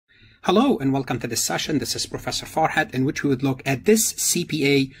Hello and welcome to this session. This is Professor Farhat, in which we would look at this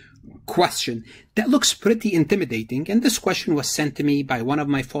CPA question that looks pretty intimidating. And this question was sent to me by one of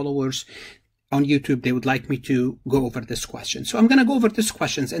my followers on YouTube. They would like me to go over this question. So I'm going to go over this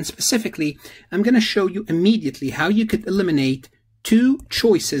questions, and specifically, I'm going to show you immediately how you could eliminate two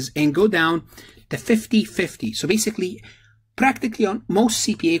choices and go down to 50-50. So basically, practically on most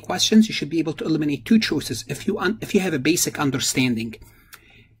CPA questions, you should be able to eliminate two choices if you have a basic understanding.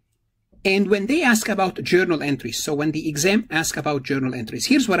 And when they ask about journal entries, so when the exam asks about journal entries,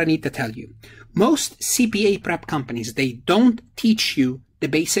 here's what I need to tell you. Most CPA prep companies, they don't teach you the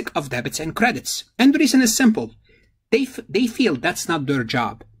basic of debits and credits. And the reason is simple. They feel that's not their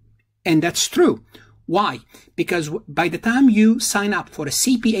job. And that's true. Why? Because by the time you sign up for a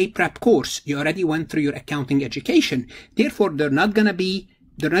CPA prep course, you already went through your accounting education. Therefore, they're not going to be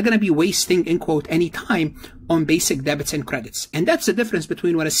wasting, in quote, any time on basic debits and credits. And that's the difference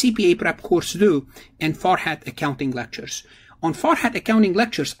between what a CPA prep course do and Farhat accounting lectures. On Farhat accounting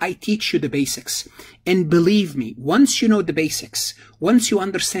lectures, I teach you the basics. And believe me, once you know the basics, once you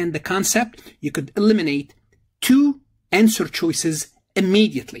understand the concept, you could eliminate two answer choices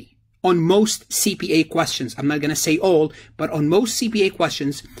immediately on most CPA questions. I'm not going to say all, but on most CPA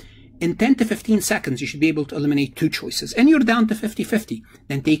questions, in 10 to 15 seconds, you should be able to eliminate two choices. And you're down to 50-50.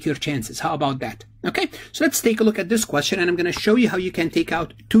 Then take your chances. How about that? Okay, so let's take a look at this question, and I'm going to show you how you can take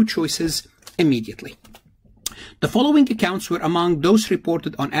out two choices immediately. The following accounts were among those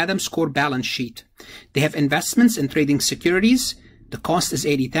reported on Adam's core balance sheet. They have investments in trading securities. The cost is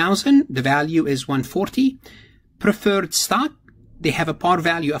 $80,000. The value is $140. Preferred stock. They have a par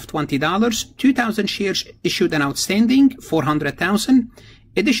value of $20. 2,000 shares issued and outstanding, $400,000.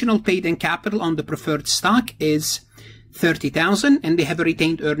 Additional paid in capital on the preferred stock is $30,000, and they have a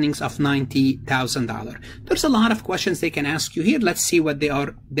retained earnings of $90,000. There's a lot of questions they can ask you here. Let's see what they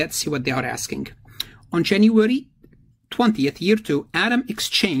are asking. On January 20th, year 2, Adam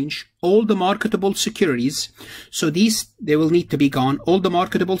exchanged all the marketable securities. So they will need to be gone, all the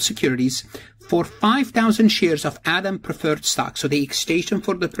marketable securities, for 5,000 shares of Adam preferred stock. So they exchanged them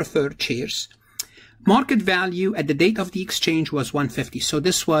for the preferred shares. Market value at the date of the exchange was $150. So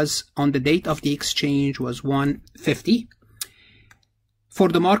this was on the date of the exchange was $150 for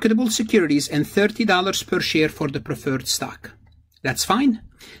the marketable securities and $30 per share for the preferred stock. That's fine.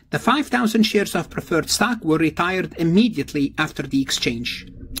 The 5,000 shares of preferred stock were retired immediately after the exchange.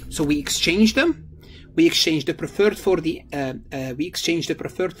 So we exchanged them. We exchanged the preferred for the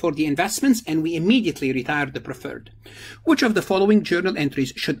investments, and we immediately retired the preferred. Which of the following journal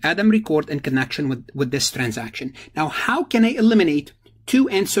entries should Adam record in connection with this transaction? Now, how can I eliminate two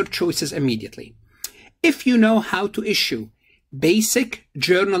answer choices immediately? If you know how to issue basic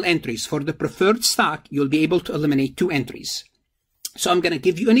journal entries for the preferred stock, you'll be able to eliminate two entries. So I'm going to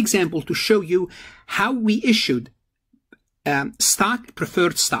give you an example to show you how we issued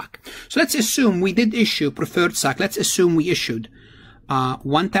preferred stock. So let's assume we did issue preferred stock. Let's assume we issued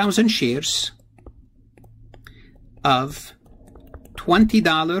 1,000 shares of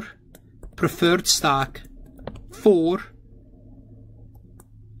 $20 preferred stock for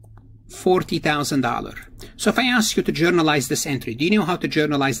 $40,000. So if I ask you to journalize this entry, do you know how to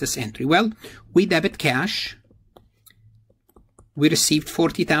journalize this entry? Well, we debit cash. We received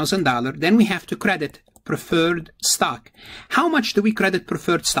 $40,000. Then we have to credit preferred stock. How much do we credit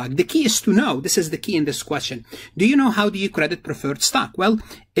preferred stock? The key is to know. This is the key in this question. Do you know how do you credit preferred stock? Well,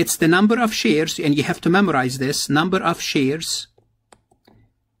 it's the number of shares, and you have to memorize this. Number of shares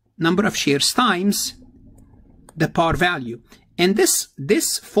times the par value. And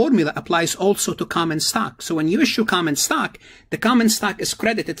this formula applies also to common stock. So when you issue common stock, the common stock is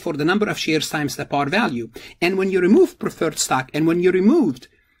credited for the number of shares times the par value. And when you remove preferred stock, and when you removed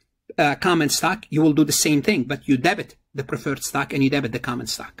common stock, you will do the same thing, but you debit the preferred stock and you debit the common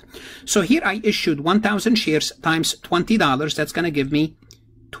stock. So here I issued 1,000 shares times $20. That's going to give me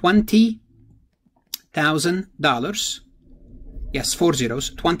 $20,000. Yes, 4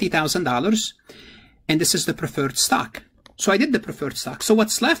 zeros, $20,000. And this is the preferred stock. So I did the preferred stock. So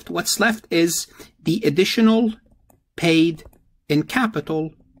what's left? What's left is the additional paid in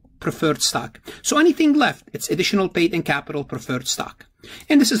capital preferred stock. So anything left, it's additional paid in capital preferred stock.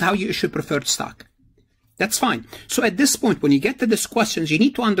 And this is how you issue preferred stock. That's fine. So at this point, when you get to these questions, you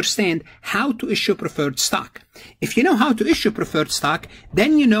need to understand how to issue preferred stock. If you know how to issue preferred stock,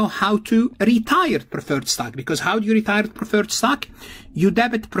 then you know how to retire preferred stock. Because how do you retire preferred stock? You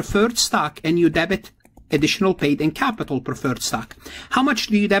debit preferred stock and you debit additional paid in capital preferred stock. How much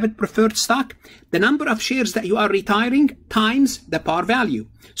do you debit preferred stock? The number of shares that you are retiring times the par value.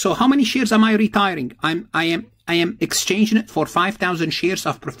 So how many shares am I retiring? I I am exchanging it for 5,000 shares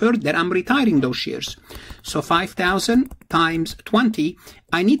of preferred, then I'm retiring those shares. So 5,000 times 20,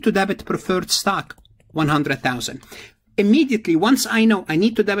 I need to debit preferred stock 100,000. Immediately, once I know I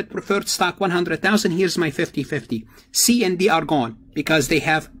need to debit preferred stock 100,000, here's my 50-50. C and D are gone because they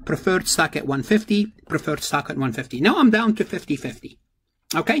have preferred stock at 150, preferred stock at 150. Now I'm down to 50-50.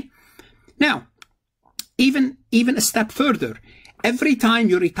 Okay? Now, even a step further, every time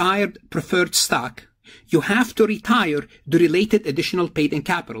you retired preferred stock, you have to retire the related additional paid-in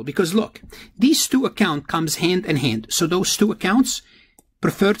capital. Because look, these two accounts comes hand in hand. So those two accounts,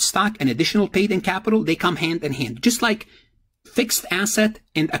 preferred stock and additional paid-in capital, they come hand in hand. Just like fixed asset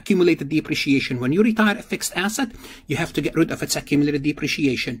and accumulated depreciation. When you retire a fixed asset, you have to get rid of its accumulated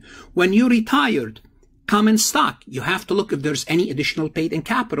depreciation. When you retired common stock, you have to look if there's any additional paid-in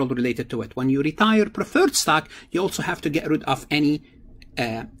capital related to it. When you retire preferred stock, you also have to get rid of any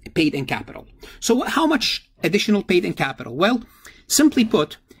paid-in capital. So how much additional paid-in capital? Well, simply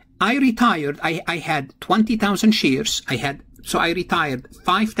put, I retired, I had 20,000 shares. So I retired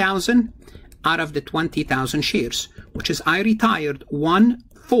 5,000 out of the 20,000 shares, which is I retired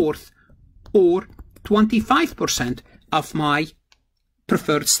 1/4 or 25% of my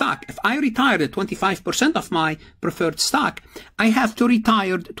preferred stock. If I retired 25% of my preferred stock, I have to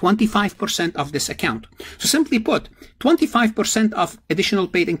retire 25% of this account. So simply put, 25% of additional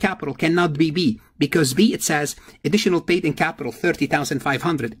paid-in capital cannot be B, because B, it says additional paid-in capital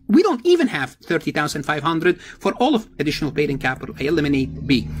 30,500. We don't even have 30,500 for all of additional paid-in capital. I eliminate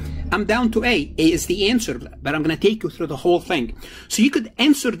B. I'm down to A. A is the answer, but I'm going to take you through the whole thing. So you could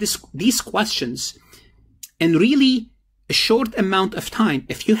answer these questions in really a short amount of time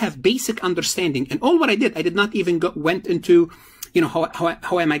if you have basic understanding. And all what I did not even went into, you know,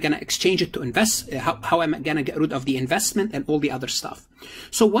 how am I going to exchange it to invest? How am I going to get rid of the investment and all the other stuff?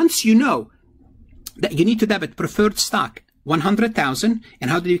 So once you know that you need to debit preferred stock 100,000,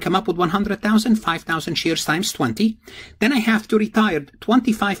 and how did you come up with 100,000? 5,000 shares times 20. Then I have to retire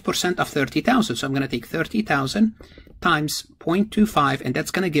 25% of 30,000. So I'm going to take 30,000 times 0.25, and that's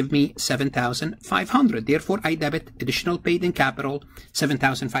going to give me 7,500. Therefore, I debit additional paid-in capital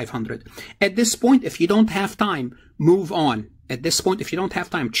 7,500. At this point, if you don't have time, move on. At this point, if you don't have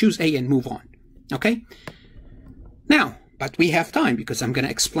time, choose A and move on. Okay? Now, but we have time because I'm going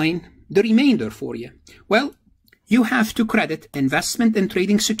to explain the remainder for you. Well, you have to credit investment in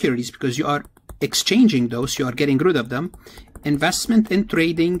trading securities because you are exchanging those, you are getting rid of them. Investment in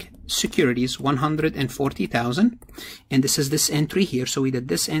trading securities, 140,000. And this is this entry here. So we did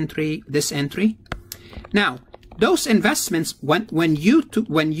this entry, this entry. Now, those investments, when you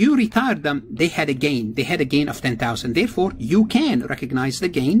retired them, they had a gain. They had a gain of 10,000. Therefore, you can recognize the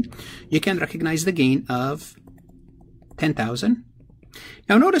gain. You can recognize the gain of 10,000.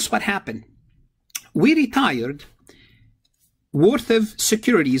 Now, notice what happened. We retired worth of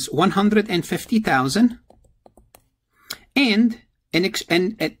securities 150,000, and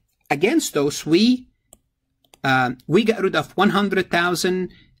against those we got rid of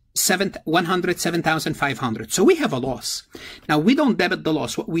 107,500. So we have a loss. Now we don't debit the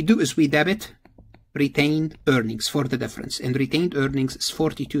loss. What we do is we debit retained earnings for the difference, and retained earnings is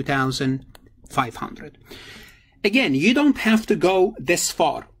 42,500. Again, you don't have to go this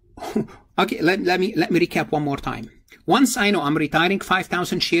far. Okay, let me recap one more time. Once I know I'm retiring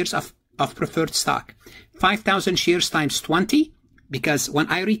 5,000 shares of preferred stock, 5,000 shares times 20, because when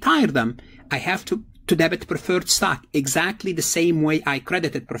I retire them, I have to debit preferred stock exactly the same way I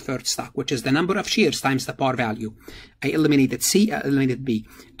credited preferred stock, which is the number of shares times the par value. I eliminated C, I eliminated B.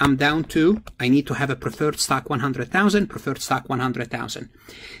 I'm down to, I need to have a preferred stock 100,000, preferred stock 100,000.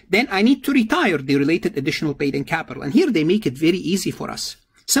 Then I need to retire the related additional paid-in capital. And here they make it very easy for us.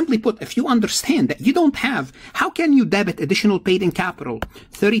 Simply put, if you understand that you don't have, how can you debit additional paid-in capital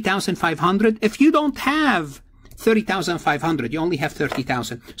 30,500 if you don't have 30,500? You only have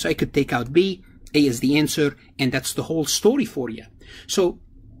 30,000. So I could take out B. A is the answer, and that's the whole story for you. So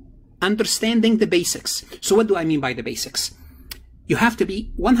understanding the basics. So what do I mean by the basics? You have to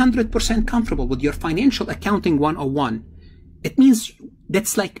be 100% comfortable with your financial accounting 101. It means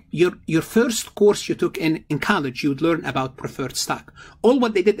that's like your first course you took in college, you'd learn about preferred stock. All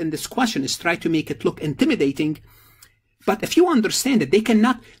what they did in this question is try to make it look intimidating. But if you understand it, they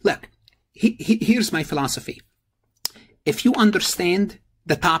cannot, look, here's my philosophy. If you understand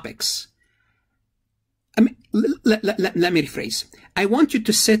the topics, I mean, let me rephrase. I want you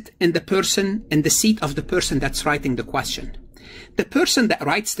to sit in the seat of the person that's writing the question. The person that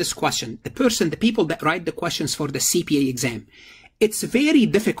writes this question, the people that write the questions for the CPA exam, It's very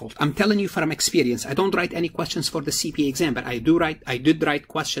difficult. I'm telling you from experience. I don't write any questions for the CPA exam, but I did write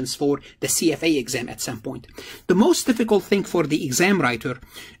questions for the CFA exam at some point. The most difficult thing for the exam writer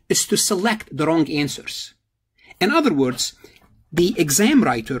is to select the wrong answers. In other words, the exam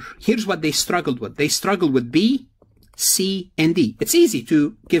writer, here's what they struggled with. They struggled with B, C, and D. It's easy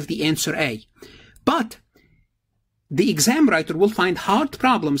to give the answer A, but the exam writer will find hard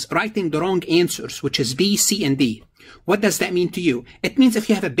problems writing the wrong answers, which is B, C, and D. What does that mean to you? It means if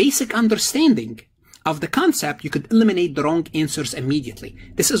you have a basic understanding of the concept, you could eliminate the wrong answers immediately.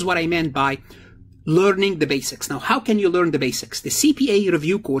 This is what I meant by learning the basics. Now, how can you learn the basics? The CPA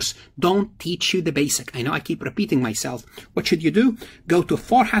review course don't teach you the basic. I know I keep repeating myself. What should you do? Go to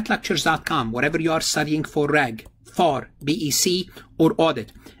farhatlectures.com, whatever you are studying for reg, FAR, BEC, or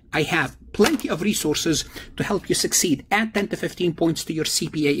audit. I have plenty of resources to help you succeed. Add 10 to 15 points to your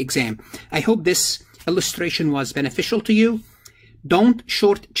CPA exam. I hope this illustration was beneficial to you. Don't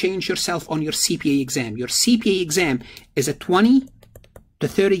shortchange yourself on your CPA exam. Your CPA exam is a 20 to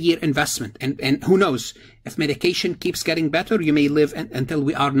 30-year investment. And who knows, if medication keeps getting better, you may live until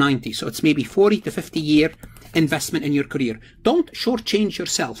we are 90. So it's maybe 40 to 50-year investment in your career. Don't shortchange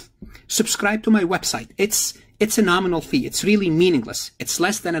yourself. Subscribe to my website. It's a nominal fee. It's really meaningless. It's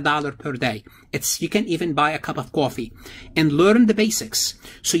less than $1 per day. You can even buy a cup of coffee and learn the basics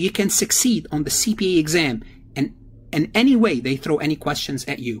so you can succeed on the CPA exam and in any way they throw any questions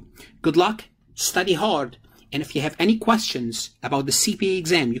at you. Good luck, study hard, and if you have any questions about the CPA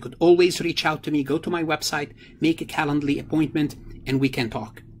exam, you could always reach out to me. Go to my website, make a Calendly appointment, and we can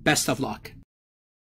talk. Best of luck.